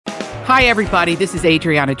Hi, everybody. This is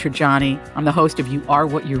Adriana Trajani. I'm the host of You Are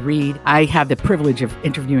What You Read. I have the privilege of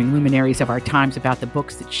interviewing luminaries of our times about the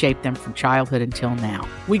books that shaped them from childhood until now.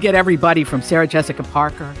 We get everybody from Sarah Jessica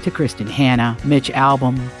Parker to Kristen Hanna, Mitch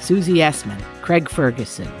Albom, Susie Essman, Craig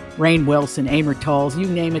Ferguson, Rainn Wilson, Amor Tolls, you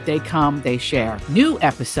name it, they come, they share. New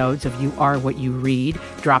episodes of You Are What You Read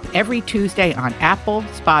drop every Tuesday on Apple,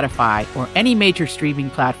 Spotify, or any major streaming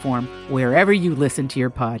platform wherever you listen to your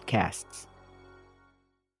podcasts.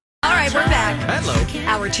 All right, we're back. Hello.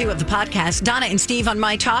 Hour 2 of the podcast. Donna and Steve on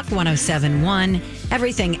My Talk 107.1.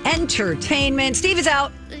 Everything entertainment. Steve is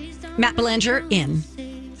out. Matt Belanger in.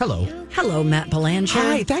 Hello. Hello, Matt Belanger.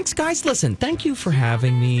 Hi. Thanks, guys. Listen, thank you for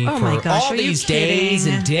having me Oh for my gosh, all are you these days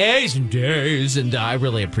kidding? and days and days. And I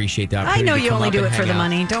really appreciate that. I know you only do it and for the hang out.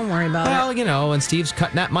 money. Don't worry about Well, it. you know, and Steve's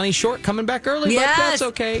cutting that money short, coming back early, Yes. but that's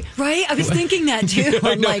okay. Right? I was thinking that too.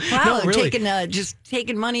 I'm No, like, wow, no, they're really. just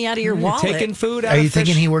taking money out of your wallet. Taking food out Are you of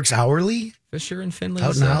thinking he works hourly? Fisher and Finley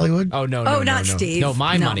Out in Hollywood? Oh, no, Oh, no, not no. Steve. No,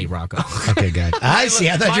 my No. money, Rocco. Okay, good. I see.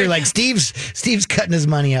 I thought you were like Steve's cutting his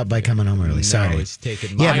money out by coming home early. Sorry. No, he's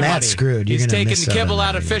taking my yeah, money. Matt's screwed. You're He's gonna taking miss the kibble out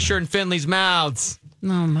out of Fisher and Finley's mouths. Oh,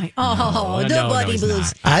 my. Oh, No, the no, buddy he's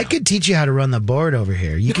blues. not. I could teach you how to run the board over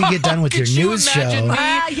here. You could get done with your Could you news imagine show.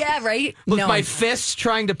 me? Yeah, right? With no. my fists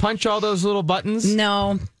trying to punch all those little buttons?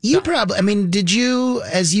 No. You probably, I mean, did you,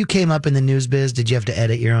 as you came up in the news biz, did you have to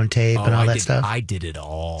edit your own tape and all I that did, stuff? I did it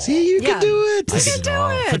all. See, you Yeah. could do it. I did it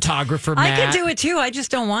all. Photographer I Matt. could do it too. I just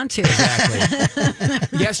don't want to.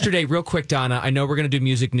 Exactly. Yesterday, real quick, Donna, I know we're going to do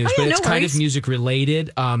music news, Oh, but yeah, it's no kind worries. of music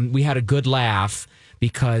related. We had a good laugh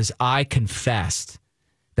because I confessed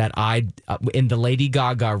that in the Lady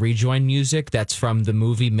Gaga rejoin music that's from the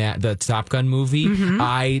movie, the Top Gun movie, Mm-hmm.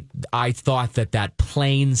 I thought that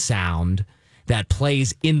plane sound that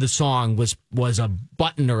plays in the song was a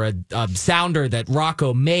button or a sounder that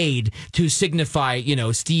Rocco made to signify,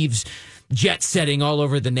 Steve's jet setting all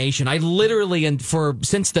over the nation. I literally,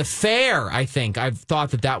 since the fair, I think I've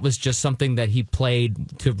thought that was just something that he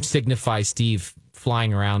played to signify Steve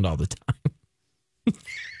flying around all the time.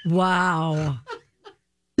 Wow.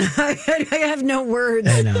 I have no words.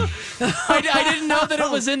 I know. I didn't know that it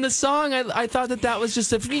was in the song. I thought that was just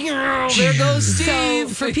there goes So,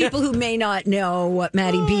 Steve. for people who may not know what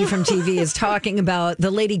Maddie B from TV is talking about, the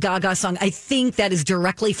Lady Gaga song, I think that is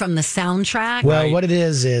directly from the soundtrack. Well, Right. what it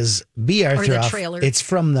is B. Or the Arthur, trailer. it's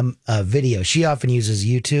from the video. She often uses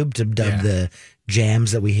YouTube to dub Yeah. the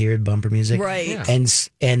jams that we hear in bumper music. Right. Yeah.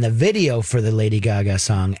 And the video for the Lady Gaga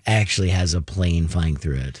song actually has a plane flying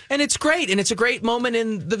through it. And it's great, and it's a great moment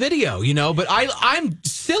in the video, But I'm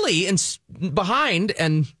silly and behind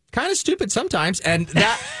and kind of stupid sometimes, and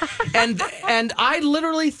that and I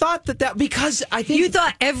literally thought that because I think You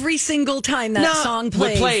thought every single time that song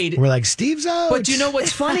played. We're like, Steve's out. But you know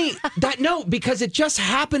what's funny? Because it just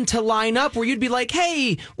happened to line up where you'd be like,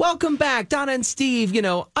 "Hey, welcome back, Donna and Steve.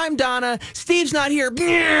 I'm Donna. Steve's not here."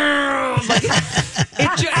 Like,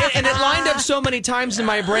 and it lined up so many times in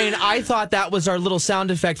my brain. I thought that was our little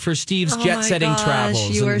sound effect for Steve's Oh jet my setting gosh, travels.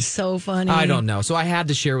 You And are so funny. I don't know, so I had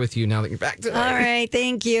to share with you now that you're back today. All right,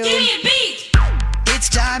 thank you. It's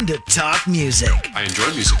time to talk music I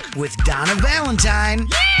enjoy music. with Donna Valentine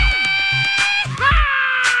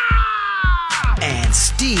and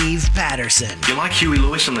Steve Patterson. You like Huey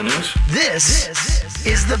Lewis on the news? This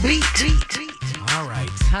is The Beat. All right,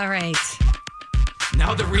 All right.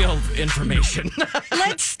 now the real information.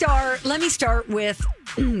 Let me start with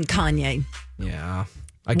Kanye. Yeah.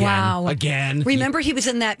 Again. Wow. Again. Remember he was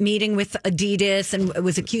in that meeting with Adidas and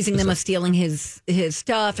was accusing them of stealing his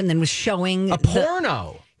stuff and then was showing A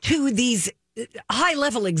porno. to these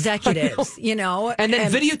high-level executives, And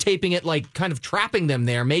then videotaping it, like kind of trapping them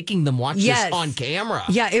there, making them watch Yes. this on camera.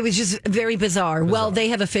 Yeah, it was just very bizarre. Well, they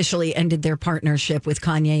have officially ended their partnership with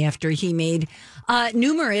Kanye after he made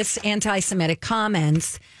numerous anti-Semitic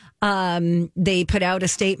comments. They put out a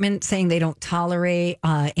statement saying they don't tolerate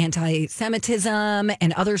anti-Semitism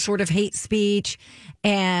and other sort of hate speech.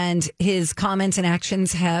 And his comments and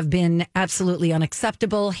actions have been absolutely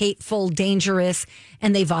unacceptable, hateful, dangerous,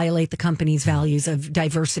 and they violate the company's values of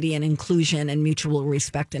diversity and inclusion and mutual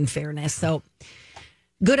respect and fairness. So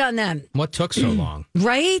good on them, What took so long?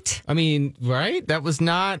 right? I mean, right? That was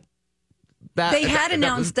not that. They had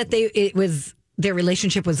announced that their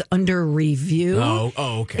relationship was under review. Oh,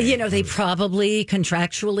 okay. They probably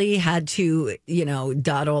contractually had to,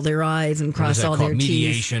 dot all their I's and What is cross that all called? their T's.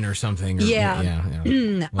 Mediation or something. Or,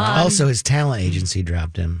 Yeah. Also, his talent agency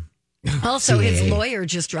dropped him. Also, his CAA. lawyer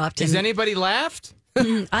just dropped him. Has anybody laughed?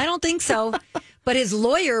 I don't think so. But his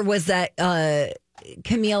lawyer was that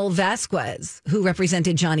Camille Vasquez, who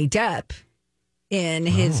represented Johnny Depp in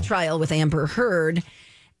his trial with Amber Heard.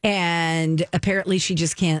 And apparently she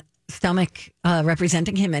just can't stomach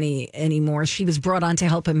representing him anymore. She was brought on to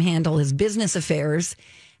help him handle his business affairs.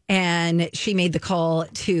 And she made the call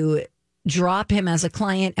to drop him as a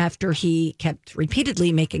client after he kept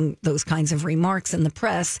repeatedly making those kinds of remarks in the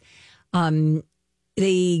press.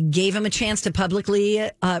 They gave him a chance to publicly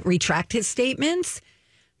retract his statements,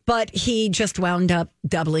 but he just wound up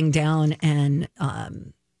doubling down and,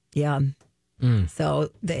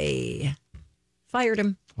 So they fired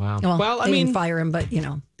him. Wow. Well, they didn't fire him, but,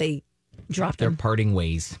 they dropped They're him. parting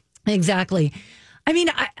ways. Exactly. I mean,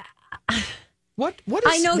 What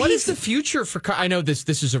I is the future for? I know this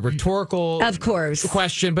is a rhetorical, of course,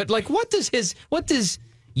 question, but like, what does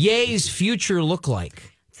Ye's future look like?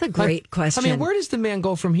 It's a great question. I mean, where does the man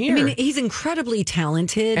go from here? I mean, he's incredibly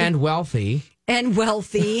talented and wealthy.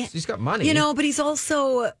 He's got money, but he's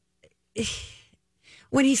also,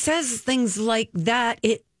 when he says things like that,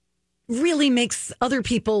 it really makes other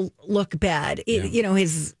people look bad.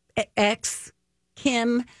 His ex,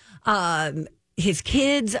 Kim, his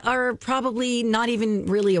kids are probably not even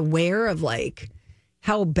really aware of like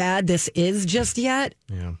how bad this is just yet.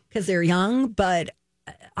 Yeah. Because they're young, but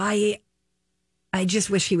I just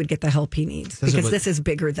wish he would get the help he needs because this is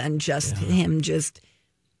bigger than just him just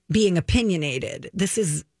being opinionated. This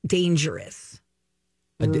is dangerous.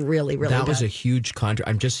 Really, really. That was a huge contract.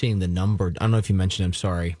 I'm just seeing the number. I don't know if you mentioned. I'm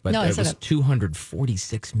sorry, but it was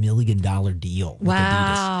 $246 million deal.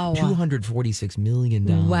 Wow, with Adidas. $246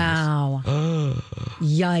 million. Wow.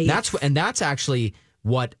 Yikes. That's actually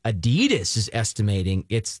what Adidas is estimating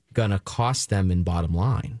it's gonna cost them in bottom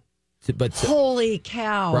line. But holy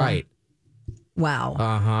cow! Right.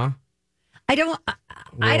 Wow. I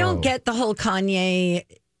don't get the whole Kanye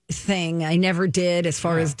thing. I never did as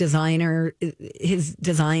far as his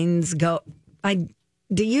designs go.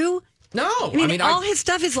 Do you? No. I mean all his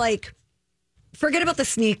stuff is like, forget about the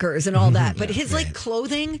sneakers and all that, but his like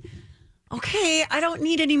clothing, okay, I don't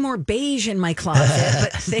need any more beige in my closet,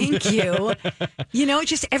 but thank you.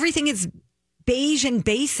 Just everything is beige and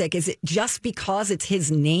basic. Is it just because it's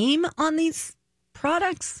his name on these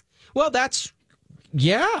products? Well, that's,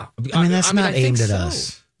 yeah. I mean, that's not aimed at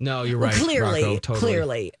us. No, you're right. Clearly, Rocco, totally.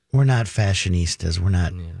 clearly. We're not fashionistas. We're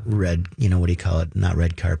not red, what do you call it? Not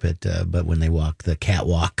red carpet, but when they walk, the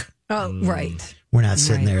catwalk. Oh, right. We're not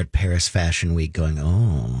sitting there at Paris Fashion Week going,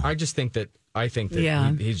 oh. I think that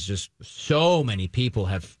he's just, so many people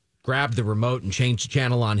have grabbed the remote and changed the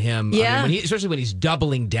channel on him. Yeah. I mean, especially when he's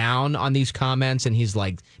doubling down on these comments and he's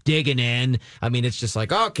like digging in. I mean, it's just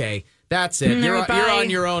like, okay, that's it. You're on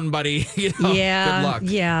your own, buddy. Yeah. Good luck.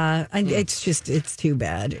 Yeah. It's too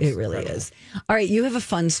bad. It really is. All right. You have a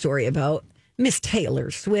fun story about Miss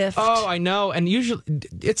Taylor Swift. Oh, I know. And usually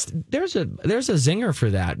there's a zinger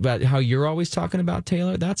for that. But how you're always talking about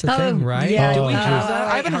Taylor, that's a thing, right? Yeah. Do we have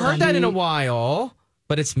that? I haven't heard that in a while.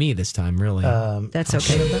 But it's me this time, really. That's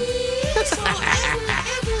okay.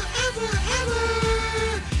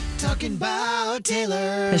 Talking about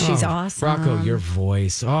Taylor. Because she's awesome. Rocco, your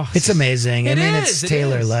voice. Oh, It's amazing. It's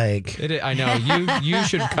Taylor-like. I know. You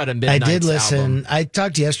should cut a Midnight's I did listen. album. I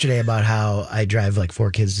talked yesterday about how I drive like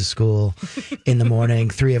 4 kids to school in the morning.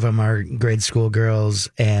 3 of them are grade school girls,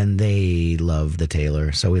 and they love the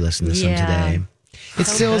Taylor. So we listened to some today. It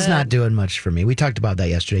still is not doing much for me. We talked about that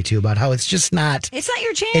yesterday, too, about how it's just not... It's not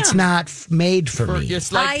your jam. It's not made for me.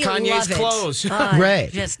 It's like Kanye's clothes. Right.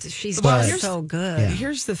 She's so good. Yeah.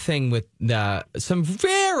 Here's the thing with some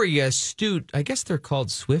very astute, I guess they're called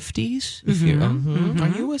Swifties. If you, Are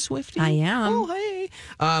you a Swiftie? I am. Oh, hey.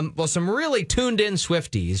 Well, some really tuned in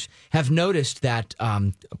Swifties have noticed that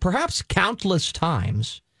perhaps countless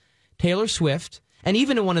times, Taylor Swift... And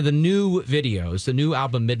even in one of the new videos, the new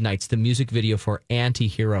album Midnights, the music video for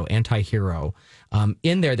Anti-Hero,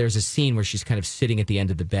 in there's a scene where she's kind of sitting at the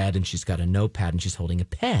end of the bed and she's got a notepad and she's holding a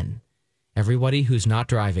pen. Everybody who's not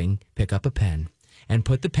driving, pick up a pen and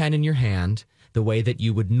put the pen in your hand the way that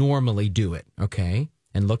you would normally do it, okay?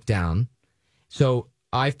 And look down. So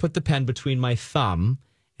I've put the pen between my thumb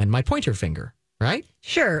and my pointer finger, right?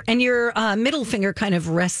 Sure. And your middle finger kind of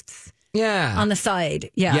rests... Yeah. On the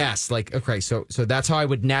side. Yeah. Yes. Like, okay. So that's how I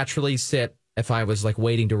would naturally sit if I was like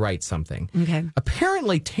waiting to write something. Okay.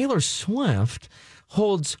 Apparently, Taylor Swift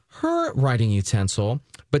holds her writing utensil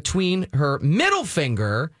between her middle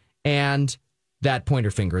finger and that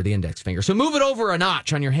pointer finger, the index finger. So move it over a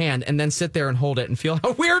notch on your hand and then sit there and hold it and feel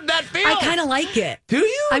how weird that feels. I kind of like it. Do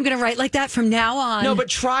you? I'm going to write like that from now on. No, but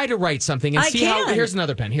try to write something and see how. Here's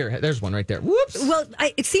another pen. Here, there's one right there. Whoops. Well,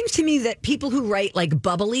 it seems to me that people who write like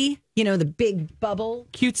bubbly, the big bubble.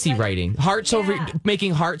 Cutesy writing.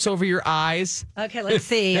 Making hearts over your eyes. Okay, let's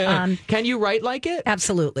see. Can you write like it?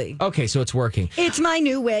 Absolutely. Okay, so it's working. It's my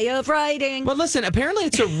new way of writing. Well, listen, apparently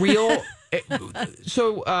it's a real...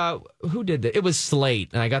 So who did that? It was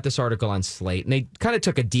Slate, and I got this article on Slate, and they kind of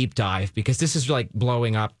took a deep dive because this is like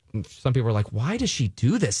blowing up. Some people are like, why does she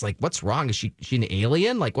do this? Like, what's wrong? Is she an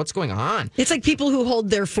alien? Like, what's going on? It's like people who hold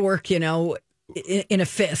their fork, in a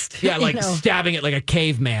fist. Yeah, like stabbing it like a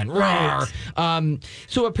caveman. Right.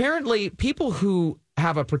 So apparently people who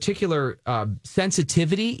have a particular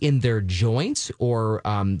sensitivity in their joints, or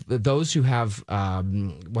those who have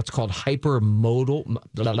what's called hypermobile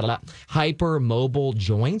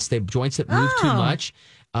joints, they have joints that move too much.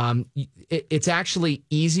 It's actually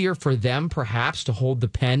easier for them, perhaps, to hold the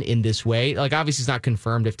pen in this way. Like, obviously, it's not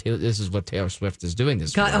confirmed if this is what Taylor Swift is doing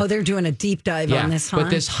this for. They're doing a deep dive on this, huh? But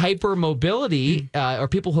this hypermobility, or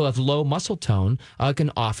people who have low muscle tone,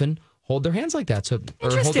 can often hold their hands like that, or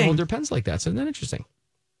hold their pens like that. So, isn't that interesting?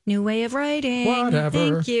 New way of writing. Whatever.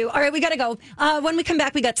 Thank you. All right, we got to go. When we come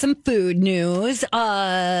back, we got some food news. The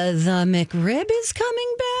McRib is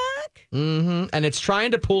coming back. Mm-hmm. And it's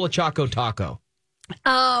trying to pull a Choco Taco.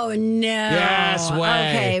 Oh, no. Yes, way.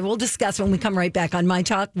 Okay, we'll discuss when we come right back on My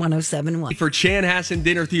Talk 107.1. For Chanhassen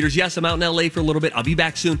Dinner Theaters, yes, I'm out in LA for a little bit. I'll be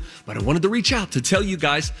back soon, but I wanted to reach out to tell you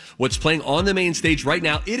guys what's playing on the main stage right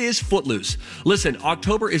now. It is Footloose. Listen,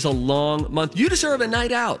 October is a long month. You deserve a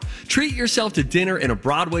night out. Treat yourself to dinner and a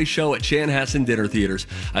Broadway show at Chanhassen Dinner Theaters.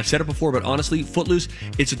 I've said it before, but honestly, Footloose,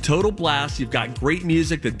 it's a total blast. You've got great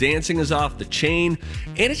music. The dancing is off the chain,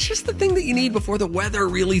 and it's just the thing that you need before the weather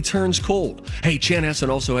really turns cold. Hey, Chanhassen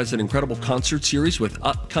also has an incredible concert series with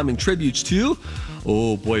upcoming tributes to,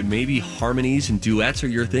 oh boy, maybe harmonies and duets are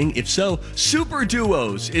your thing. If so, Super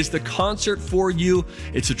Duos is the concert for you.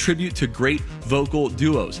 It's a tribute to great vocal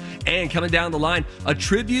duos. And coming down the line, a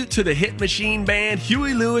tribute to the hit machine band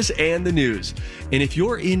Huey Lewis and the News. And if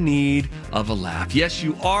you're in need of a laugh, yes,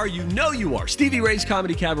 you are. You know you are. Stevie Ray's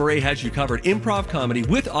Comedy Cabaret has you covered. Improv comedy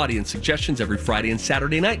with audience suggestions every Friday and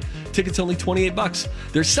Saturday night. Tickets only $28.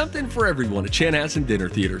 There's something for everyone at Chanhassen Dinner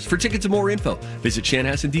Theaters. For tickets and more info, visit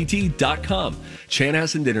chanhassendt.com.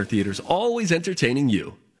 Chanhassen Dinner Theaters, always entertaining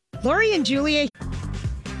you. Lori and Julia.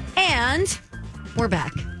 And we're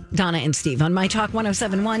back. Donna and Steve on My Talk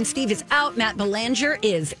 107.1. Steve is out. Matt Belanger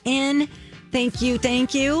is in. Thank you.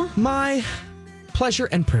 Thank you. My pleasure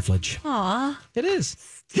and privilege. Aw. It is.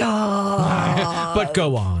 Stop. But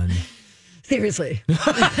go on. Seriously.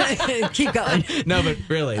 Keep going. No, but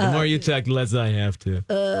really, the more you talk, the less I have to.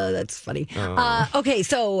 That's funny. Okay,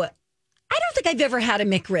 so I don't think I've ever had a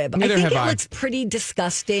McRib. Neither I think have it I. looks pretty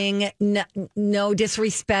disgusting. No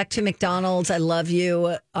disrespect to McDonald's. I love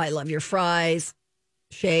you. I love your fries,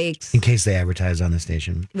 shakes. In case they advertise on the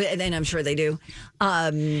station. And I'm sure they do.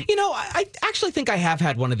 I actually think I have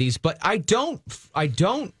had one of these, but I don't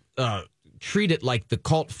treat it like the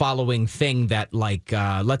cult following thing that, like,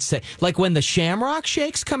 let's say, like when the Shamrock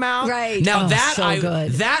Shakes come out. Right. Now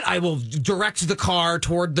good. that I will direct the car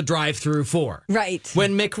toward the drive-through for. Right.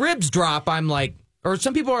 When McRibs drop, I'm like, or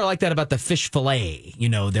some people are like that about the fish fillet.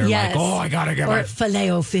 They're like, oh, I gotta get my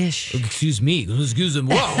Filet-O-Fish. Excuse me. Mon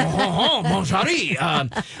chéri.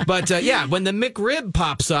 But when the McRib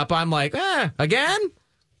pops up, I'm like, again?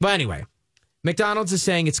 But anyway, McDonald's is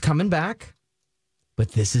saying it's coming back.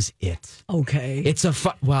 But this is it. Okay. It's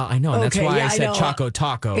well, I know, and that's why I said Choco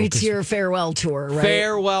Taco. It's your farewell tour, right?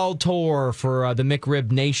 Farewell tour for the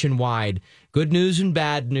McRib nationwide. Good news and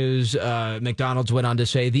bad news. McDonald's went on to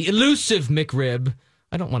say the elusive McRib.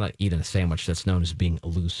 I don't want to eat a sandwich that's known as being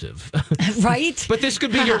elusive. Right? But this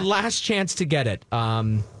could be your last chance to get it.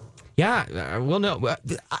 We'll know.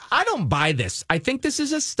 I don't buy this. I think this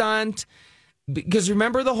is a stunt. Because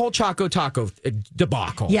remember the whole Choco Taco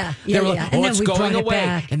debacle? Yeah. They were like, And then it's we going brought it away.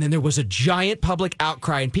 back. And then there was a giant public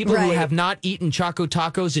outcry. And people who have not eaten Choco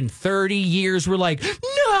Tacos in 30 years were like, no,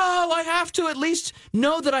 I have to at least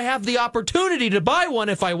know that I have the opportunity to buy one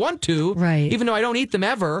if I want to. Right. Even though I don't eat them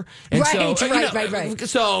ever. And right.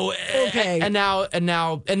 So, okay. And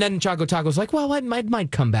then Choco Taco's like, well, I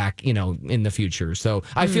might come back, in the future. So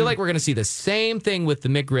I feel like we're going to see the same thing with the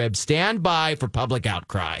McRib. Stand by for public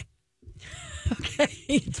outcry. Okay.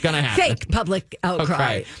 It's going to happen. Fake public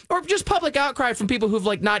outcry. Or just public outcry from people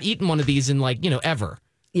who've not eaten one of these in ever.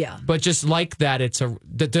 Yeah. But just like that,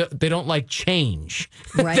 they don't like change.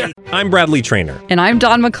 Right. I'm Bradley Trainer. And I'm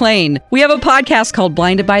Don McClain. We have a podcast called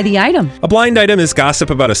Blinded by the Item. A blind item is gossip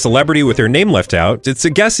about a celebrity with their name left out. It's a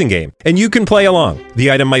guessing game, and you can play along. The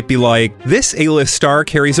item might be like, this A-list star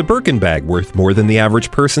carries a Birkin bag worth more than the average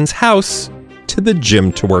person's house to the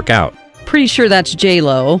gym to work out. Pretty sure that's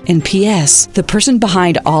J-Lo. And P.S. the person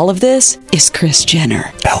behind all of this is Kris Jenner,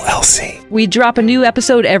 LLC. We drop a new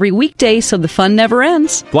episode every weekday so the fun never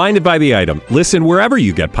ends. Blinded by the Item. Listen wherever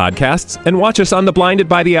you get podcasts and watch us on the Blinded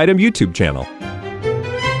by the Item YouTube channel.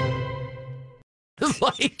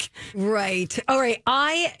 Like, Right. All right.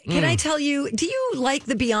 Can I tell you, do you like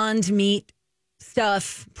the Beyond Meat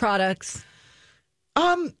stuff, products?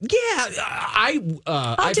 yeah,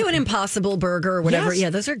 I'll do an Impossible Burger or whatever. Yes. Yeah,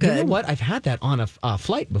 those are good. You know what? I've had that on a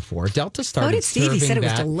flight before. Delta started did Steve. He serving said it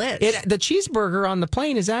was that. delish. The cheeseburger on the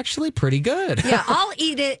plane is actually pretty good. Yeah, I'll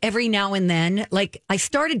eat it every now and then. Like, I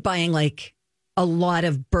started buying like a lot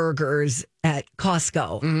of burgers at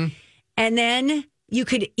Costco. And then you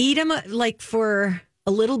could eat them like for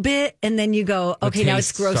a little bit, and then you go, okay, now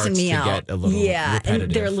it's taste grossing starts me to out. get a little and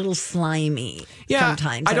repetitive. they're a little slimy. Yeah,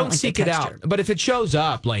 sometimes I don't like the seek it out, texture. but if it shows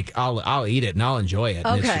up, like I'll eat it and I'll enjoy it.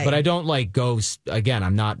 Okay. But I don't like go again.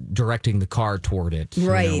 I'm not directing the car toward it,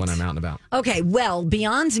 Right. when I'm out and about. Okay, well,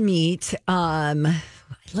 Beyond Meat, it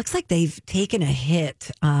looks like they've taken a hit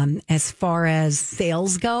as far as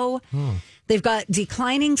sales go. They've got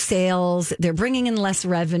declining sales. They're bringing in less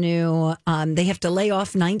revenue. They have to lay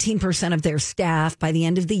off 19% of their staff by the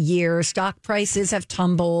end of the year. Stock prices have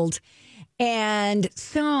tumbled. And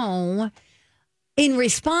so, in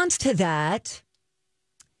response to that,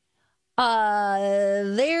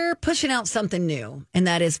 they're pushing out something new, and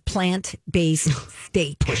that is plant-based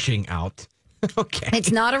steak. Pushing out. Okay.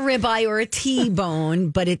 It's not a ribeye or a T-bone,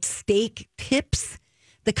 but it's steak tips,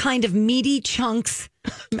 the kind of meaty chunks.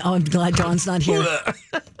 Oh, I'm glad Dawn's not here.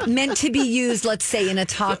 Meant to be used, let's say, in a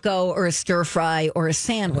taco or a stir fry or a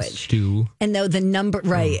sandwich. Stew. And though the number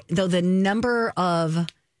of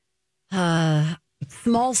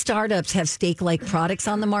small startups have steak-like products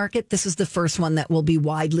on the market, this is the first one that will be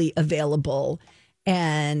widely available.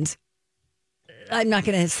 And I'm not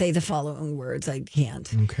going to say the following words. I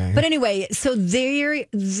can't. Okay. But anyway, so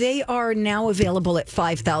they are now available at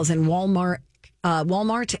 5,000 Walmart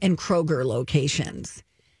and Kroger locations,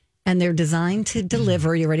 and they're designed to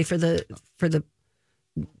deliver. You ready for the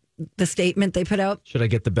statement they put out? Should I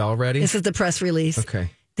get the bell ready? This is the press release. Okay.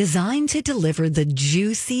 Designed to deliver the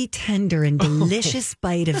juicy, tender, and delicious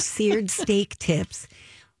bite of seared steak tips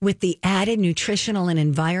with the added nutritional and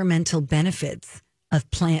environmental benefits of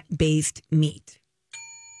plant-based meat.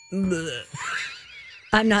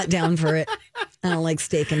 I'm not down for it. I don't like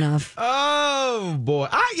steak enough. Oh boy!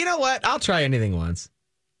 You know what? I'll try anything once.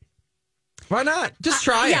 Why not? Just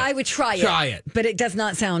try it. Yeah, I would try it. Try it. But it does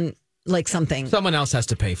not sound like something. Someone else has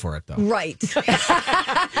to pay for it, though. Right.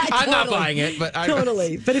 I'm not buying it, but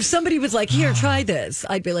Totally. But if somebody was like, here, try this,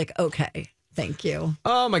 I'd be like, okay, thank you.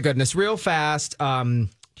 Oh my goodness! Real fast. Do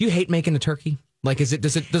you hate making a turkey? Like,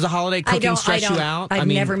 does a holiday cooking stress you out? I've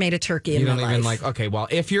never made a turkey in my life. You don't even like, okay, well,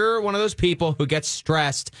 if you're one of those people who gets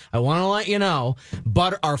stressed, I want to let you know,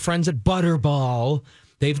 but our friends at Butterball,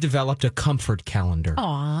 they've developed a comfort calendar.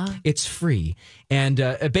 Aw. It's free. And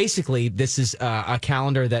basically, this is a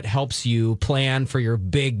calendar that helps you plan for your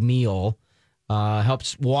big meal.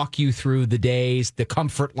 Helps walk you through the days. The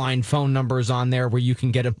Comfort Line phone number is on there where you can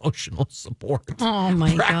get emotional support. Oh,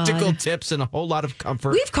 my Practical God. tips and a whole lot of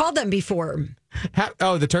comfort. We've called them before.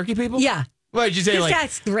 The turkey people? Yeah. What did you say? Just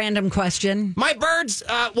ask a random question. My bird's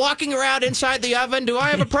walking around inside the oven. Do I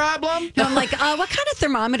have a problem? No, I'm like, what kind of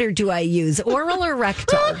thermometer do I use? Oral or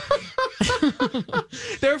rectal?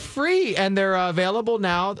 They're free and they're available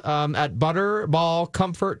now at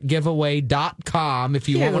butterballcomfortgiveaway.com if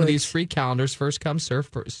you want one of these free calendars. First come,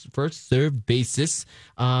 first serve basis.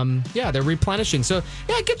 They're replenishing. So,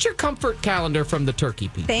 get your comfort calendar from the turkey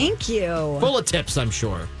people. Thank you. Full of tips, I'm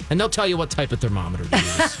sure. And they'll tell you what type of thermometer to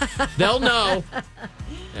use. They'll know.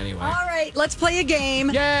 Anyway. All right, let's play a game.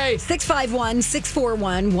 Yay!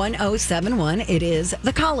 651-641-1071. It is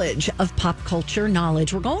the College of Pop Culture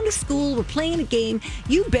Knowledge. We're going to school. We're playing a game.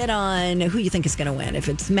 You bet on who you think is going to win. If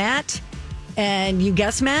it's Matt and you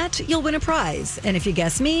guess Matt, you'll win a prize. And if you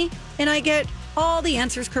guess me and I get all the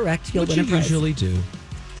answers correct, you'll win a prize. Usually do.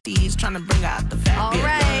 He's trying to bring out the fat. All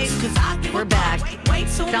right, we're back.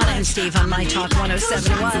 Donna and Steve on My Talk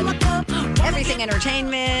 1071. Everything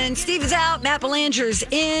Entertainment. Steve is out. Matt Belanger's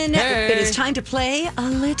in. Hey. It is time to play a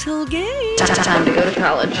little game. Time to go to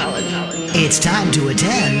college. It's time to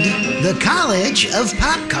attend the College of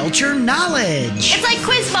Pop Culture Knowledge. It's like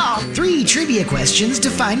quiz ball. 3 trivia questions to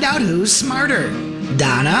find out who's smarter.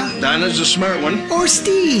 Donna Donna's a smart one. or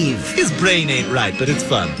Steve? His brain ain't right, but it's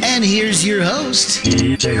fun. And here's your host.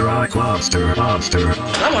 DJ Rock Lobster.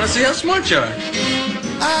 I want to see how smart you are.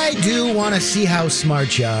 I do want to see how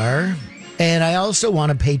smart you are. And I also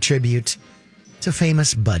want to pay tribute to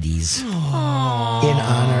famous buddies in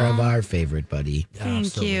honor of our favorite buddy.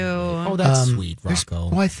 Thank you. Oh, that's sweet, Rocco.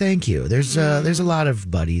 Why, thank you. There's a lot of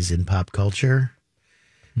buddies in pop culture,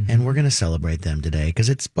 and we're going to celebrate them today because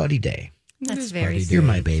it's Buddy Day. That's very sweet. You're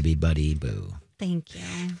my baby buddy boo. Thank you.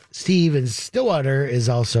 Steve in Stillwater is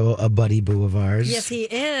also a buddy boo of ours. Yes, he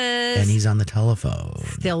is. And he's on the telephone.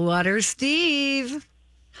 Stillwater Steve.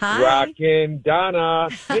 Hi. Rockin' Donna.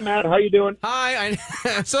 Hey, Matt, how you doing? Hi.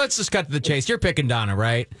 So let's just cut to the chase. You're picking Donna,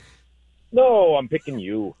 right? No, I'm picking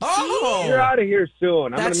you. Oh, You're out of here soon.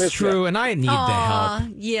 I'm going that's to miss true, you. and I need the help.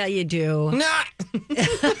 Yeah, you do. Nah.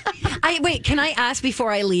 Wait, can I ask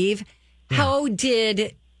before I leave? How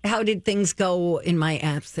did things go in my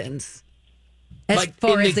absence? As Like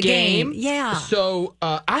far in as the game? Yeah. So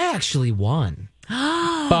I actually won.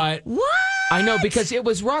 But what? I know because it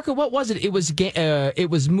was Rocco. What was it? It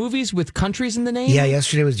was movies with countries in the name. Yeah,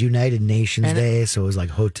 yesterday was United Nations Day, so it was like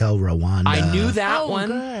Hotel Rwanda. I knew that one,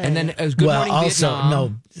 good. and then it was Good Morning also,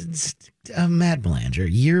 Vietnam. no, Matt Belanger,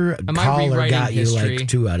 your Am I caller rewriting got history? you like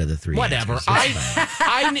 2 out of the 3. Whatever. answers. That's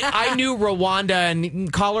fine. I knew Rwanda,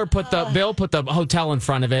 and caller Bill put the hotel in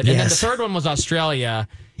front of it, and then the Yes. third one was Australia.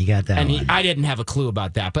 You got that And one. I didn't have a clue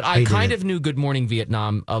about that, but I you kind didn't. of knew Good Morning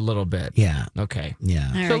Vietnam a little bit. Yeah. Okay.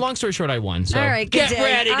 Yeah. So long story short, I won. So All right, good get day.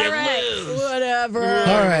 ready All to right. lose. Whatever.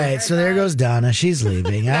 All right, so there goes Donna. She's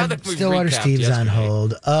leaving. Now I'm that we've Stillwater recapped Steve's on yesterday.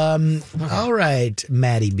 hold. All right,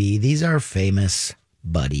 Maddie B. These are famous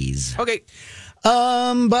buddies. Okay.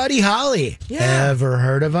 Buddy Holly. Yeah. Ever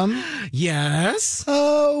heard of him? Yes.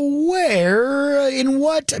 Where, in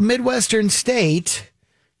what Midwestern state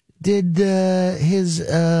did his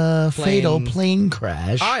fatal plane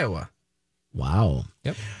crash? Iowa. Wow.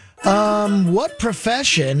 Yep. What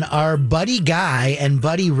profession are Buddy Guy and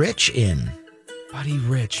Buddy Rich in? Buddy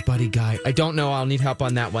Rich, Buddy Guy. I don't know. I'll need help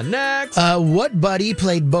on that one. Next. What buddy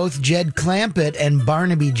played both Jed Clampett and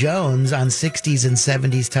Barnaby Jones on 60s and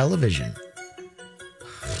 70s television?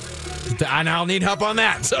 And I'll need help on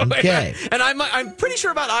that. So, Okay. And I'm pretty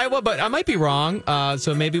sure about Iowa, but I might be wrong.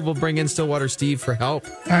 So maybe we'll bring in Stillwater Steve for help.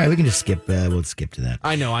 All right, we can just skip. We'll skip to that.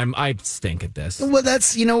 I know I stink at this. Well,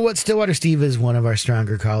 that's, you know what, Stillwater Steve is one of our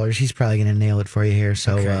stronger callers. He's probably going to nail it for you here.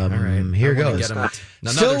 So Okay, all right. here I wanna goes. get him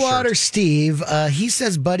another Stillwater shirt. Steve, he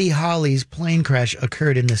says Buddy Holly's plane crash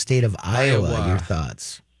occurred in the state of Iowa. Your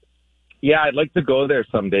thoughts? Yeah, I'd like to go there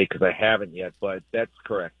someday because I haven't yet, but that's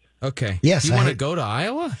correct. Okay. Yes, You want to go to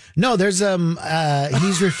Iowa? No, there's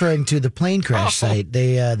he's referring to the plane crash site.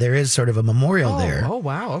 There is sort of a memorial there. Oh,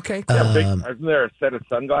 wow. Okay. Isn't there a set of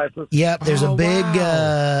sunglasses? Yep, there's Oh, a big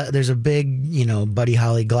wow. there's a big, Buddy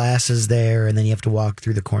Holly glasses there, and then you have to walk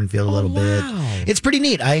through the cornfield a little bit. It's pretty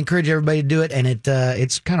neat. I encourage everybody to do it, and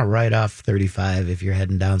it's kind of right off 35 if you're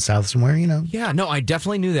heading down south somewhere, Yeah, no, I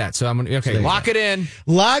definitely knew that. So I'm going to, okay, there you lock go. it in.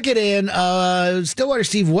 Lock it in. Stillwater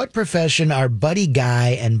Steve, what profession are Buddy Guy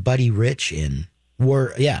and Buddy Rich in?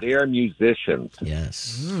 They are musicians.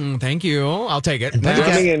 Yes. Thank you. I'll take it. And Buddy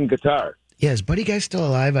Drumming Guy, and guitar. yeah, is Buddy Guy still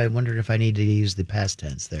alive? I wondered if I need to use the past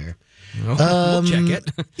tense there. We'll check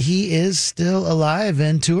it. He is still alive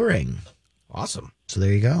and touring. Awesome. So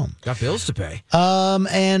there you go. Got bills to pay.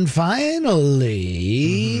 And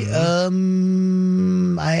finally,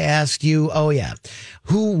 I asked you,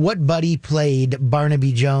 what buddy played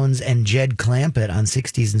Barnaby Jones and Jed Clampett on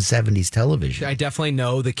 60s and 70s television? I definitely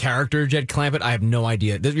know the character Jed Clampett. I have no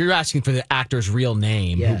idea. You're asking for the actor's real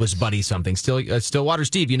name, who Yes. was Buddy something. Stillwater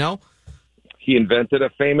Steve, you know? He invented a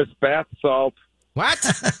famous bath salt. What?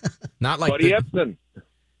 Not like Buddy Epson.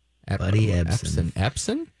 Buddy Epson.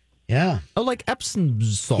 Epson? Yeah. Oh, like Epsom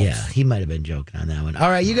salt. Yeah, he might have been joking on that one. All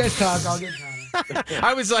right, you guys talk. I'll get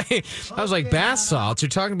I was like bath salts. You're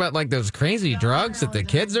talking about like those crazy drugs that the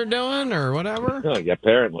kids are doing or whatever? Oh, yeah,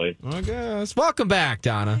 apparently. I guess. Welcome back,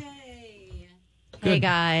 Donna. Hey,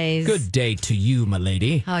 guys. Good day to you, my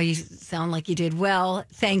lady. Oh, you sound like you did well,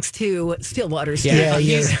 thanks to Stillwater Steve. Yeah,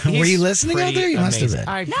 he's were you listening out pretty there? You must have amazing.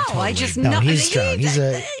 been. I just No, know. he's strong.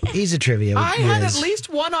 He's a trivia. I had whiz. at least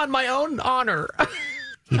one on my own honor.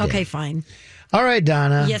 Okay, fine. All right,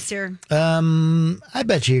 Donna. Yes, sir. I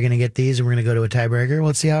bet you're going to get these, and we're going to go to a tiebreaker.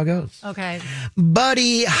 Let's see how it goes. Okay.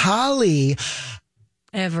 Buddy Holly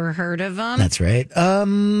Ever heard of him? That's right.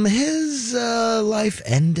 His life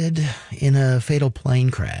ended in a fatal plane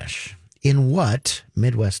crash. In what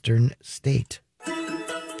Midwestern state?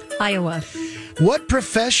 Iowa. What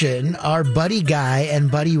profession are Buddy Guy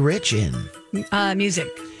and Buddy Rich in? Music.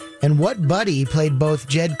 And what Buddy played both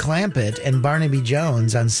Jed Clampett and Barnaby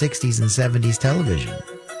Jones on 60s and 70s television?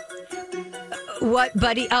 What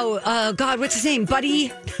Buddy? Oh, God, what's his name?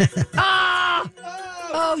 Buddy.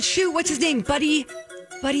 Oh, shoot, what's his name? Buddy,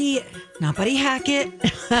 not Buddy Hackett.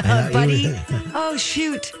 Buddy. Oh,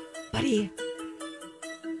 shoot. Buddy.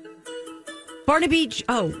 Barnaby.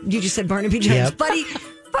 Oh, you just said Barnaby Jones. Yep. Buddy,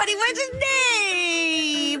 what's his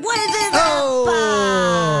name? What is it?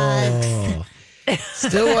 Oh.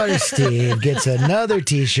 Stillwater Steve gets another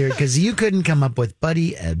T-shirt because you couldn't come up with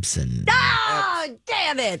Buddy Ebsen. Oh,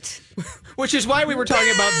 damn it. Which is why we were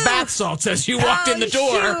talking about bath salts as you walked in the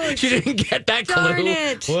door. Shoot. She didn't get that Darn clue.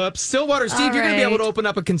 it. Whoops. Stillwater Steve, All you're going to be able right. to open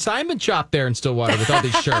up a consignment shop there in Stillwater with all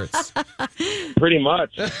these shirts. Pretty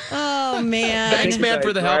much. Oh, man. Thanks, man,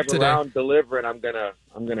 for the help today. Around delivering, I'm gonna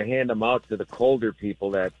hand them out to the colder people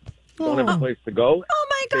that don't have a place to go. Oh,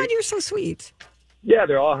 my God, you're so sweet. Yeah,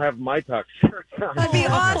 they all have My Talk shirts on. That'd be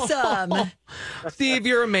awesome. Steve,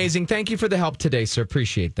 you're amazing. Thank you for the help today, sir.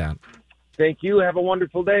 Appreciate that. Thank you. Have a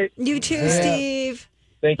wonderful day. You too, Steve.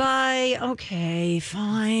 Thank you. Bye. Okay,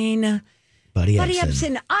 fine. Buddy Buddy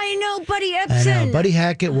Ebsen. Ebsen. I know Buddy I Ebsen. know. Buddy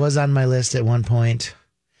Hackett was on my list at one point.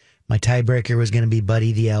 My tiebreaker was going to be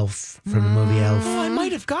Buddy the Elf from the movie Elf. Oh, I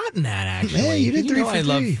might have gotten that, actually. Yeah, you did 3 for I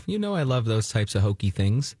 3. love those types of hokey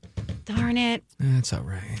things. Darn it. That's all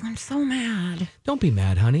right. I'm so mad. Don't be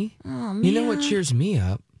mad, honey. Oh, man. You know what cheers me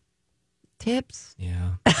up? Tips?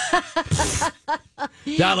 Yeah.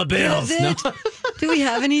 Dollar bills. Is No. it? Do we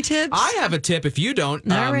have any tips? I have a tip if you don't.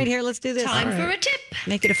 All right, here, let's do this. Time All for right. a tip.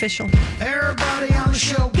 Make it official. Everybody on the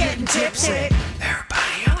show getting tipsy.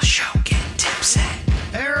 Everybody on the show getting tipsy.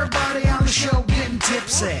 Everybody on the show getting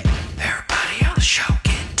tipsy. Everybody on the show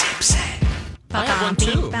getting tipsy. I have one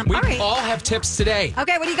too. We All right. all have tips today.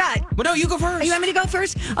 Okay, what do you got? Well, no, you go first. You want me to go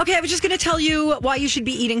first? Okay, I was just going to tell you why you should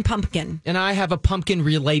be eating pumpkin. And I have a pumpkin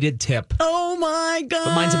related tip. Oh, my God.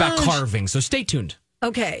 But mine's about carving, so stay tuned.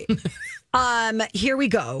 Okay. Here we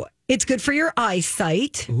go. It's good for your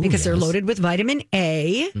eyesight because they're yes. loaded with vitamin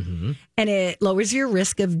A, and it lowers your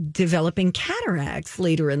risk of developing cataracts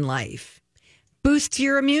later in life. Boosts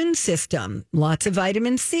your immune system. Lots of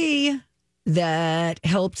vitamin C that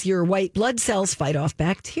helps your white blood cells fight off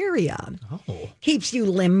bacteria. Oh. Keeps you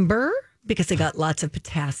limber because they got lots of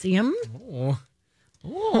potassium.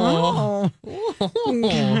 Oh.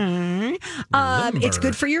 Okay. It's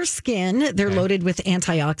good for your skin. They're loaded with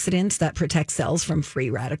antioxidants that protect cells from free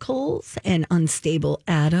radicals and unstable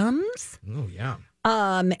atoms. Oh, yeah.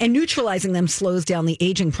 And neutralizing them slows down the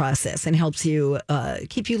aging process and helps you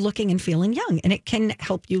keep you looking and feeling young. And it can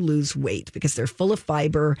help you lose weight because they're full of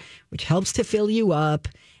fiber, which helps to fill you up.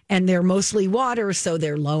 And they're mostly water, so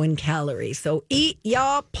they're low in calories. So eat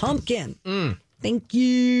your pumpkin. Thank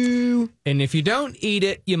you. And if you don't eat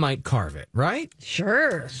it, you might carve it, right?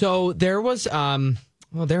 Sure. So there was,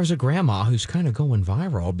 there's a grandma who's kind of going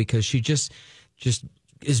viral because she just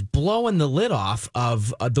is blowing the lid off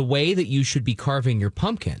of the way that you should be carving your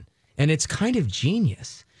pumpkin, and it's kind of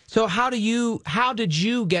genius. So how did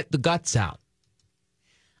you get the guts out?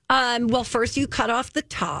 Well, first you cut off the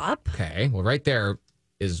top. Okay, well, right there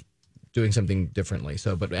is doing something differently.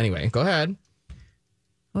 So, but anyway, go ahead.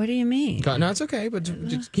 What do you mean? No, it's okay, but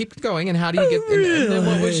just keep going. And how do you get? And then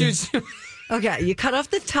what would you? Okay, you cut off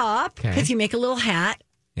the top because you make a little hat.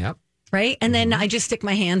 Yep. Right? And then I just stick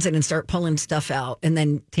my hands in and start pulling stuff out and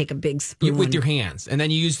then take a big spoon. With your hands. And then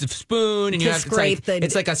you use the spoon and To you have scrape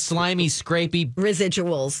it's like a slimy, scrapey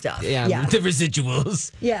residual stuff. Yeah, the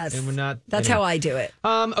residuals. Yes. And we're not. That's how I do it.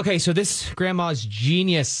 Okay, so this grandma's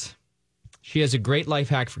genius. She has a great life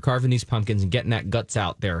hack for carving these pumpkins and getting that guts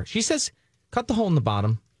out there. She says, cut the hole in the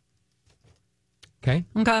bottom. Okay.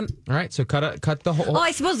 Okay. All right. So cut the hole. Oh,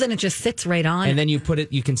 I suppose then it just sits right on. And then you put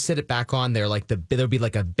it. You can sit it back on there, like there'll be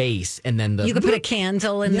like a base, and then you can put a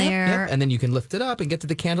candle in there, and then you can lift it up and get to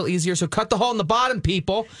the candle easier. So cut the hole in the bottom,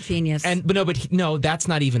 people. Genius. But no, that's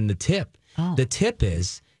not even the tip. Oh. The tip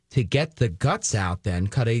is to get the guts out. Then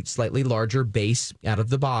cut a slightly larger base out of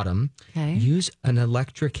the bottom. Okay. Use an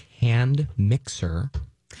electric hand mixer.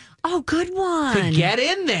 Oh, good one. To get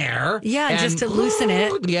in there. Yeah, just to loosen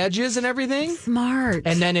it. The edges and everything. Smart.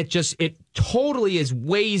 And then it totally is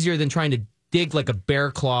way easier than trying to dig like a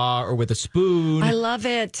bear claw or with a spoon. I love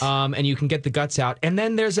it. And you can get the guts out. And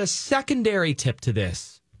then there's a secondary tip to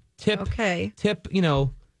this. Tip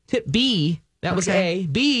B That was A.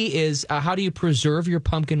 B is how do you preserve your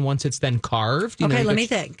pumpkin once it's then carved? Let me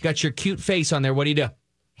think. Got your cute face on there. What do you do?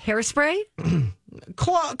 Hairspray?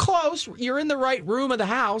 Close. You're in the right room of the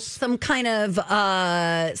house. Some kind of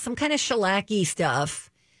shellacky stuff.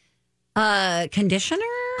 Conditioner?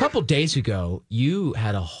 A couple days ago, you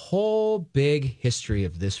had a whole big history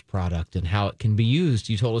of this product and how it can be used.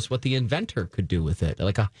 You told us what the inventor could do with it.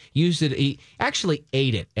 Used it. He actually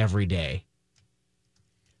ate it every day.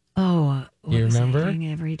 Oh, you remember?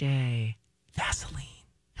 Every day. Vaseline.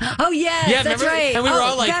 Oh, yes, that's right. And we were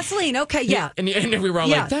all like, Vaseline. Okay, yeah. And we were all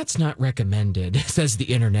like, that's not recommended, says the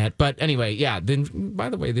internet. But anyway, yeah. Then, by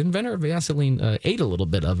the way, the inventor of Vaseline ate a little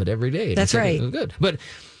bit of it every day. That's right. It was good. But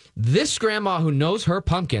this grandma who knows her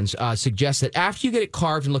pumpkins suggests that after you get it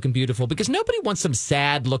carved and looking beautiful, because nobody wants some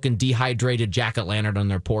sad-looking, dehydrated jack-o'-lantern on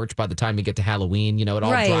their porch by the time you get to Halloween. It all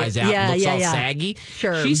dries out and looks all saggy.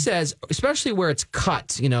 Sure. She says, especially where it's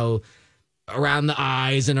cut, around the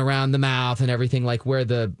eyes and around the mouth and everything, like where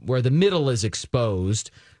the middle is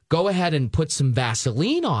exposed, go ahead and put some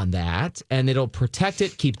Vaseline on that, and it'll protect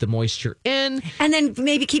it, keep the moisture in. And then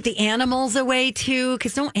maybe keep the animals away, too,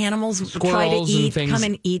 because don't animals try to come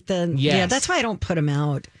and eat the... Yes. Yeah, that's why I don't put them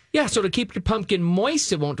out. Yeah, so to keep your pumpkin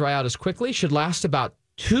moist, it won't dry out as quickly. Should last about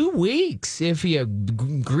 2 weeks if you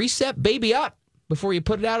grease that baby up before you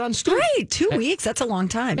put it out on stew. Right, 2 weeks. That's a long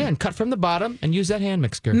time. Yeah, and cut from the bottom and use that hand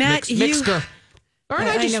mixer. Matt, mixer.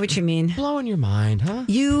 I know what you mean. Blowing your mind, huh?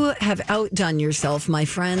 You have outdone yourself, my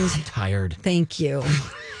friend. I'm tired. Thank you.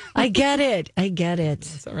 I get it.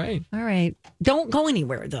 That's all right. All right. Don't go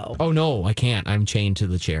anywhere, though. Oh, no, I can't. I'm chained to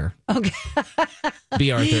the chair. Okay.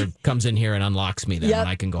 B. Arthur comes in here and unlocks me then, and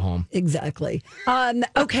I can go home. Exactly.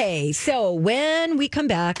 Okay, so when we come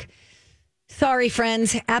back, sorry,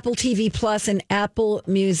 friends, Apple TV Plus and Apple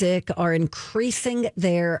Music are increasing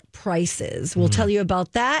their prices. We'll tell you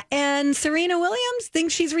about that. And Serena Williams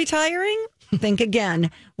thinks she's retiring? Think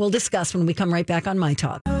again. We'll discuss when we come right back on My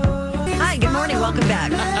Talk. Hi, good morning. Welcome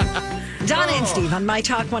back. Donna and Steve on My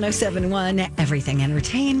Talk 107.1, Everything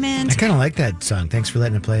Entertainment. I kind of like that song. Thanks for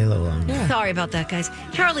letting it play a little longer. Yeah. Sorry about that, guys.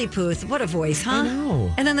 Charlie Puth, what a voice, huh? I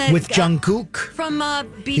know. And then that, with Jungkook from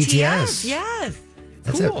BTS. Yes.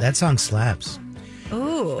 That song slaps.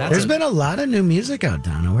 Ooh. There's been a lot of new music out,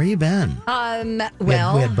 Donna. Where you been? We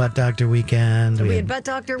had Butt Doctor Weekend. We had Butt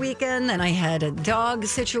Doctor Weekend, and I had a dog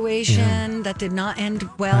situation that did not end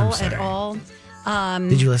well at all.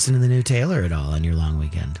 Did you listen to the new Taylor at all on your long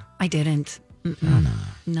weekend? I didn't. Oh, no.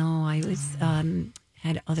 No, I was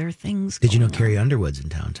had other things. Did you know Carrie Underwood's in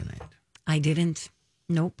town tonight? I didn't.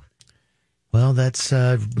 Nope. Well, that's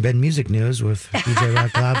been music news with DJ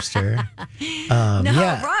Rock Lobster.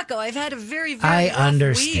 Rocco, I've had a very, very rough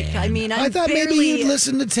understand. week. I mean, I thought maybe you'd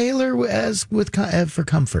listen to Taylor for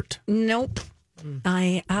comfort. Nope.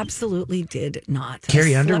 I absolutely did not.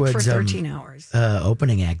 Carrie I slept Underwood's for 13 hours.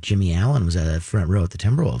 Opening act, Jimmy Allen, was at the front row at the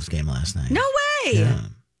Timberwolves game last night. No way. Yeah.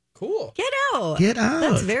 Cool. Get out.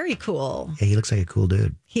 That's very cool. Yeah, he looks like a cool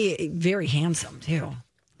dude. He very handsome too. Why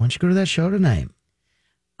don't you go to that show tonight?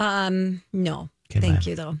 No. Okay, thank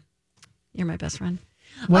you though. You're my best friend.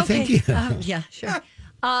 Well, thank you. Yeah, sure.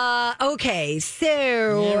 Okay,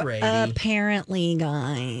 so apparently,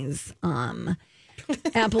 guys,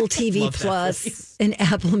 Apple TV Plus and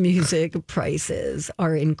Apple Music prices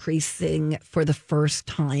are increasing for the first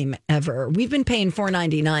time ever. We've been paying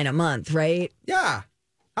 $4.99 a month, right? Yeah.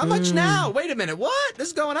 How much now? Wait a minute. What? This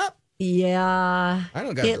is going up? Yeah. I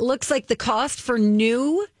don't get it. Looks like the cost for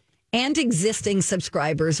new and existing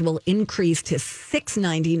subscribers will increase to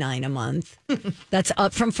 $6.99 a month. That's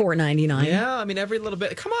up from $4.99. Yeah, I mean, every little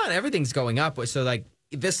bit. Come on, everything's going up. So, like,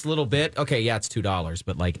 this little bit, okay, yeah, it's $2,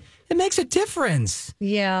 but, like, it makes a difference.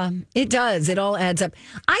 Yeah, it does. It all adds up.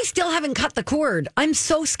 I still haven't cut the cord. I'm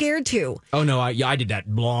so scared to. Oh, no, I did that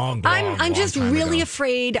long I'm just really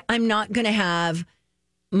afraid I'm not going to have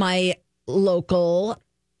my local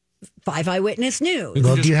 5 Eyewitness News.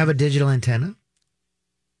 Well, do you have a digital antenna?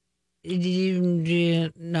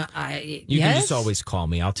 You can just always call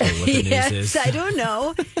me. I'll tell you what the news is. I don't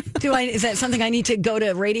know. Is that something I need to go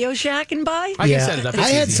to Radio Shack and buy? I can set it up. I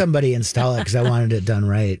had somebody install it because I wanted it done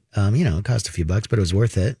right. It cost a few bucks, but it was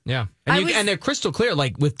worth it. Yeah. And they're crystal clear.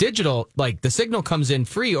 Like with digital, like the signal comes in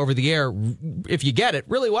free over the air if you get it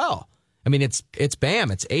really well. I mean, it's BAM.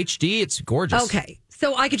 It's HD. It's gorgeous. Okay.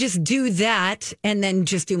 So I could just do that and then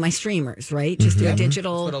just do my streamers, right? Just do a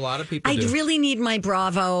digital. That's what a lot of people do. I really need my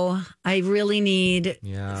Bravo. I really need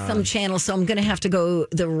some channels. So I'm going to have to go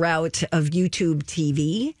the route of YouTube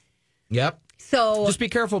TV. Yep. So just be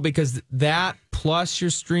careful because that plus your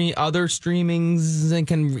other streamings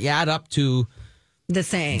can add up to the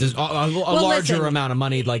same. There's a larger amount of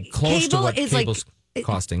money, like close to what cable's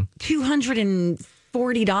costing.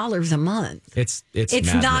 $240 a month. It's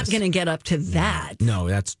not going to get up to that. No,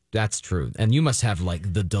 that's true. And you must have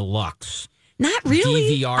like the deluxe. Not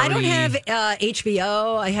really. DVR. I don't have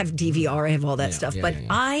HBO. I have DVR. I have all that stuff. But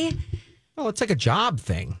it's like a job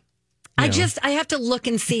thing. I have to look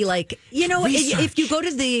and see, like, if you go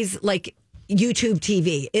to these, like, YouTube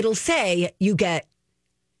TV, it'll say you get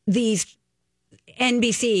these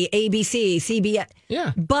NBC, ABC, CBS.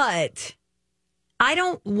 Yeah. But I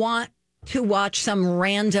don't want to watch some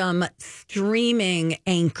random streaming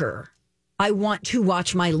anchor. I want to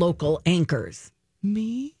watch my local anchors.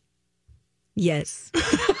 Me? Yes.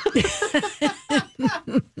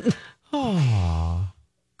 Oh,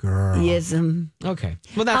 girl. Yes. Okay.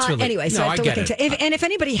 Well, that's really... Anyway, so I have to look into it. If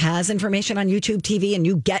anybody has information on YouTube TV and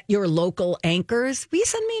you get your local anchors, will you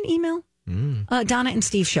send me an email? Donna and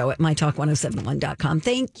Steve Show at mytalk1071.com.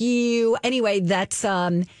 Thank you. Anyway, that's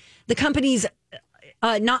the company's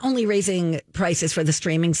not only raising prices for the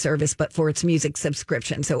streaming service, but for its music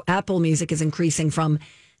subscription. So Apple Music is increasing from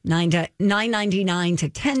 $9.99 to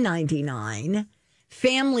 $10.99.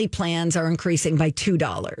 Family plans are increasing by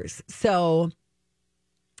 $2. So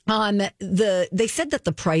they said that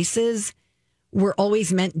the prices were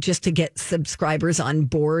always meant just to get subscribers on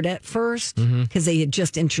board at first, because they had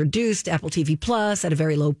just introduced Apple TV Plus at a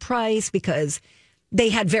very low price because they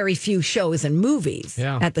had very few shows and movies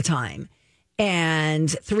at the time. And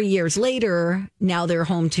 3 years later, now they're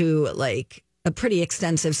home to like a pretty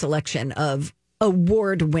extensive selection of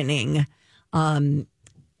award-winning and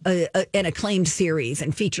acclaimed series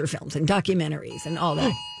and feature films and documentaries and all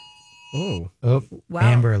that. Oh, wow.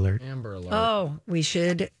 Amber Alert. Oh, we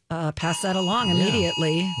should pass that along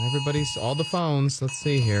immediately. Everybody's, all the phones. Let's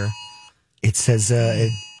see here. It says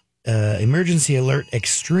emergency alert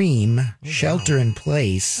extreme, shelter in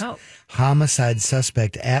place, homicide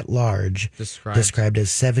suspect at large, described as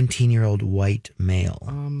 17-year-old white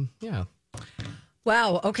male. Yeah.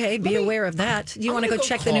 Wow. Okay. Be aware of that. Do you want to go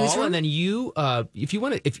check the newsroom? And then you, if you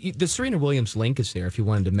want to, the Serena Williams link is there. If you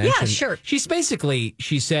wanted to mention, yeah, sure. She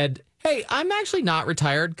said, "Hey, I'm actually not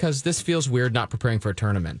retired because this feels weird not preparing for a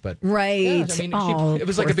tournament." But right. Yeah, I mean, it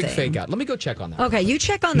was like a big fake out. Let me go check on that. Okay, you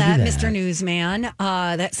check on that, Mr. Newsman.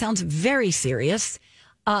 That sounds very serious.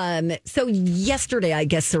 So yesterday, I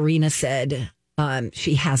guess Serena said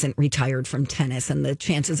she hasn't retired from tennis, and the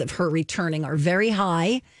chances of her returning are very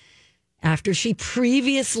high. After she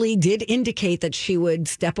previously did indicate that she would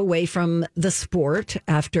step away from the sport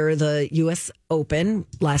after the U.S. Open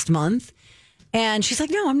last month. And she's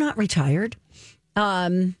like, no, I'm not retired.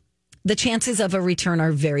 The chances of a return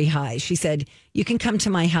are very high. She said, you can come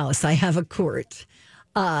to my house. I have a court.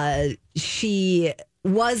 She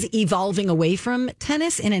was evolving away from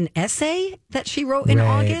tennis in an essay that she wrote in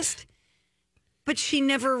August. But she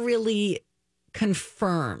never really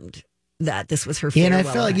confirmed that this was her farewell. Yeah, and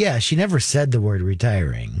I feel like, she never said the word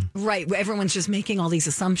retiring. Right. Everyone's just making all these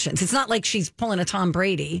assumptions. It's not like she's pulling a Tom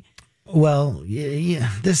Brady. Well,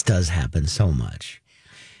 yeah, this does happen so much.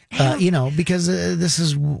 Because this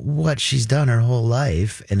is what she's done her whole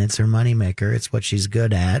life, and it's her moneymaker. It's what she's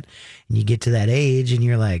good at. And you get to that age, and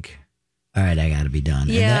you're like, all right, I got to be done.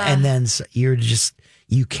 Yeah. And then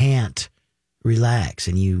you can't relax,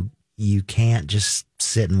 and you can't just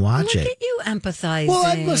sit and watch it. Look at you empathizing. Well,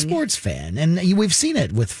 I'm a sports fan, and we've seen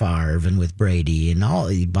it with Favre and with Brady and all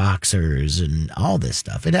the boxers and all this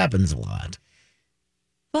stuff. It happens a lot.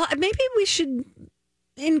 Well, maybe we should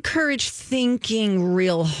encourage thinking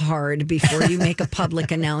real hard before you make a public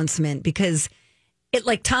announcement, because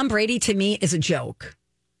Tom Brady to me is a joke.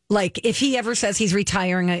 Like, if he ever says he's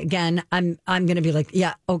retiring again, I'm going to be like,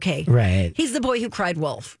 yeah, okay. Right. He's the boy who cried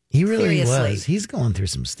wolf. He really Seriously. was. He's going through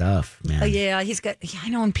some stuff, man. Oh, yeah, I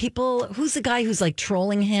know, and people, who's the guy who's like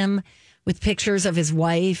trolling him with pictures of his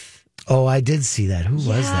wife? Oh, I did see that. Who was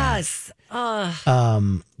that? Yes.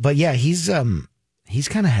 But yeah, he's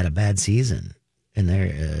kind of had a bad season. And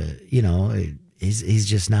he's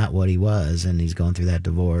just not what he was, and he's going through that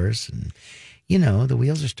divorce, and the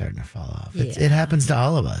wheels are starting to fall off. Yeah. It happens to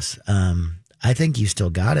all of us. I think you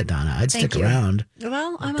still got it, Donna. I'd stick around.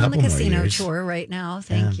 Well, I'm on the casino tour right now.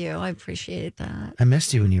 Thank you. I appreciate that. I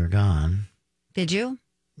missed you when you were gone. Did you?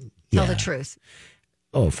 Tell the truth.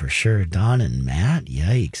 Oh, for sure. Dawn and Matt.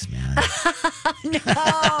 Yikes, man. No.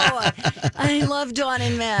 I love Dawn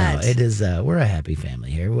and Matt. No, it is. We're a happy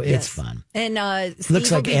family here. It's fun. And Steve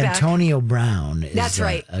looks like Antonio Brown is That's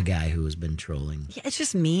right. A guy who has been trolling. Yeah, it's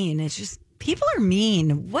just mean. It's just people are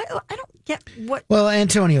mean. What? I don't get what. Well,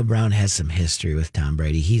 Antonio Brown has some history with Tom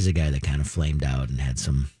Brady. He's a guy that kind of flamed out and had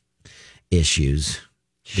some issues.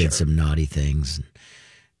 did some naughty things.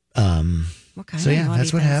 What kind of naughty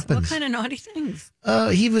that's what things? happens. What kind of naughty things?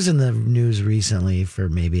 He was in the news recently for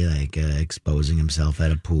maybe like exposing himself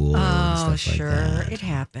at a pool and stuff like that. It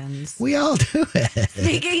happens. We all do it.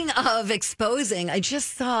 Speaking of exposing, I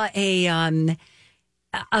just saw a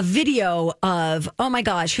video of, oh my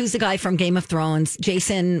gosh, who's the guy from Game of Thrones?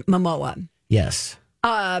 Jason Momoa. Yes.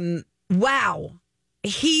 Wow.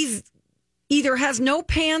 He's either has no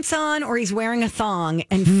pants on or he's wearing a thong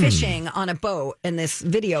and fishing on a boat. And this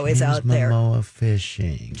video is out there. Momoa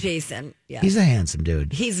fishing. Jason. Yeah. He's a handsome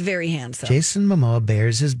dude. He's very handsome. Jason Momoa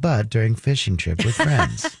bears his butt during fishing trip with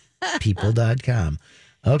friends. People.com.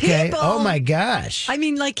 Okay. People. Oh my gosh. I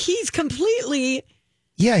mean, like he's completely.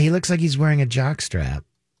 Yeah, he looks like he's wearing a jock strap.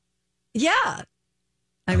 Yeah.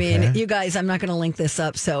 I mean, you guys, I'm not going to link this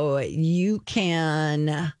up so you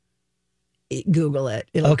can Google it.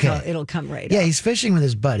 It'll come right up. Yeah, he's fishing with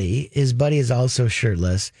his buddy. His buddy is also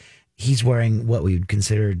shirtless. He's wearing what we would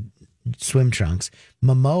consider swim trunks.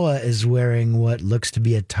 Momoa is wearing what looks to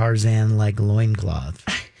be a Tarzan-like loincloth.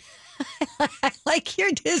 Like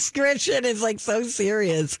your description is like so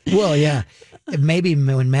serious. Well, yeah. Maybe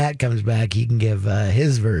when Matt comes back, he can give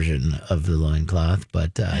his version of the loincloth.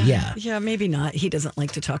 But yeah. Yeah, maybe not. He doesn't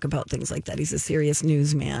like to talk about things like that. He's a serious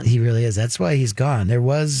newsman. He really is. That's why he's gone. There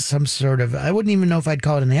was some sort of, I wouldn't even know if I'd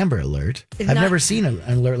call it an Amber Alert. I've never seen an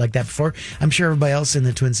alert like that before. I'm sure everybody else in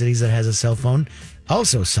the Twin Cities that has a cell phone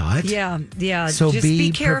also saw it. Yeah. So just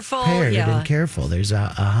be careful. Prepared and careful. There's a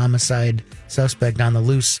homicide suspect on the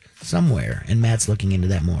loose somewhere, and Matt's looking into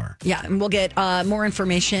that more. Yeah, and we'll get more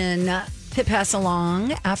information to pass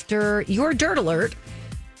along after your Dirt Alert,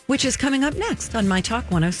 which is coming up next on My Talk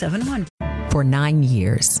 107.1. For 9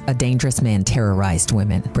 years, a dangerous man terrorized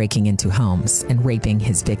women, breaking into homes and raping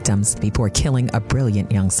his victims before killing a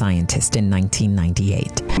brilliant young scientist in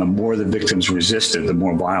 1998. The more the victims resisted, the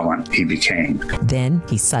more violent he became. Then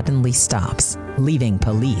he suddenly stops, leaving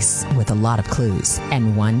police with a lot of clues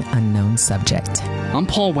and one unknown subject. I'm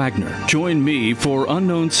Paul Wagner. Join me for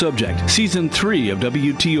Unknown Subject, Season 3 of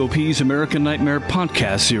WTOP's American Nightmare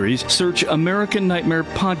podcast series. Search American Nightmare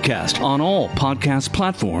Podcast on all podcast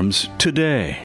platforms today.